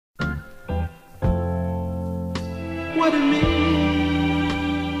what it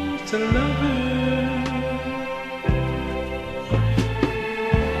means to love her.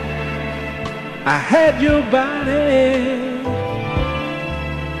 I had your body,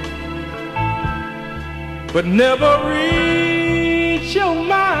 but never reach your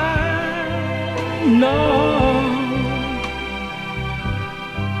mind, no.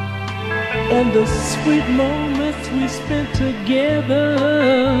 And the sweet moments we spent together,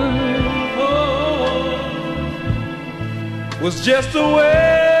 oh, was just a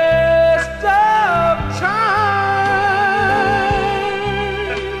waste of time.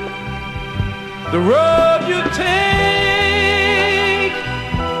 The road you take,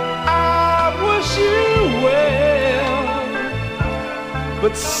 I wish you well,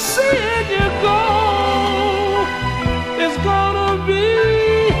 but seeing you go is gonna be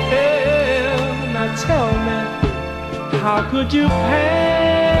hell. Now tell me, how could you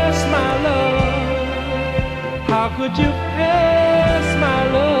pass my love? How could you pass my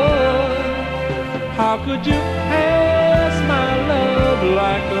love? How could you pass my love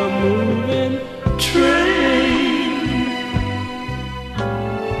like a moving train?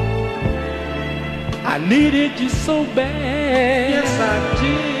 I needed you so bad, yes I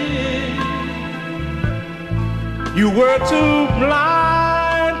did. You were too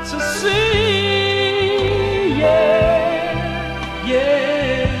blind to see, yeah,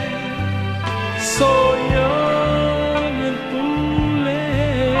 yeah. So young and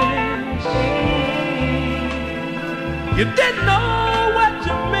foolish, you didn't know what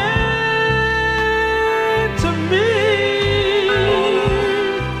you meant to me,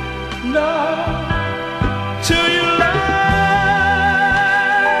 no. Till you learned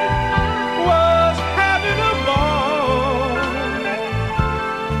was having a ball.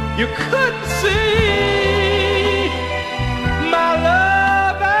 You couldn't see my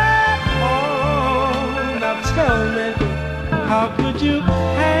love at all. Now tell me, how could you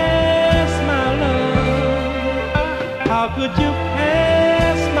pass my love? How could you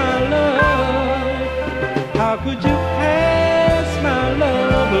pass my love? How could you pass my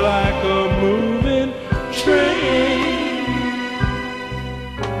love like a moving train?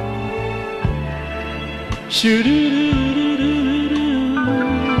 Shoo-doo-doo-doo-doo-doo.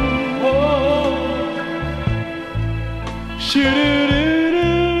 Oh,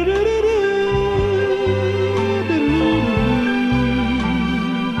 shoo-doo-doo-doo-doo-doo-doo.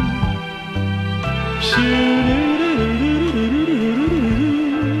 Shoo-doo-doo-doo-doo-doo-doo-doo.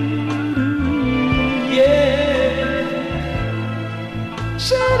 Yeah.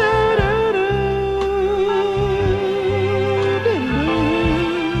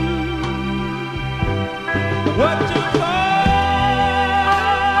 What you thought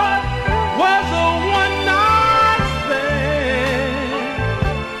was a one-night stand,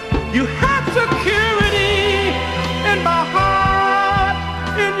 you had security in my heart,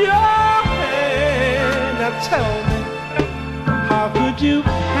 in your hand. Now tell me, how could you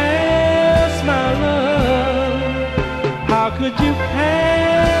pass my love? How could you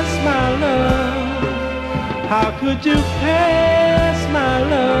pass my love? How could you pass my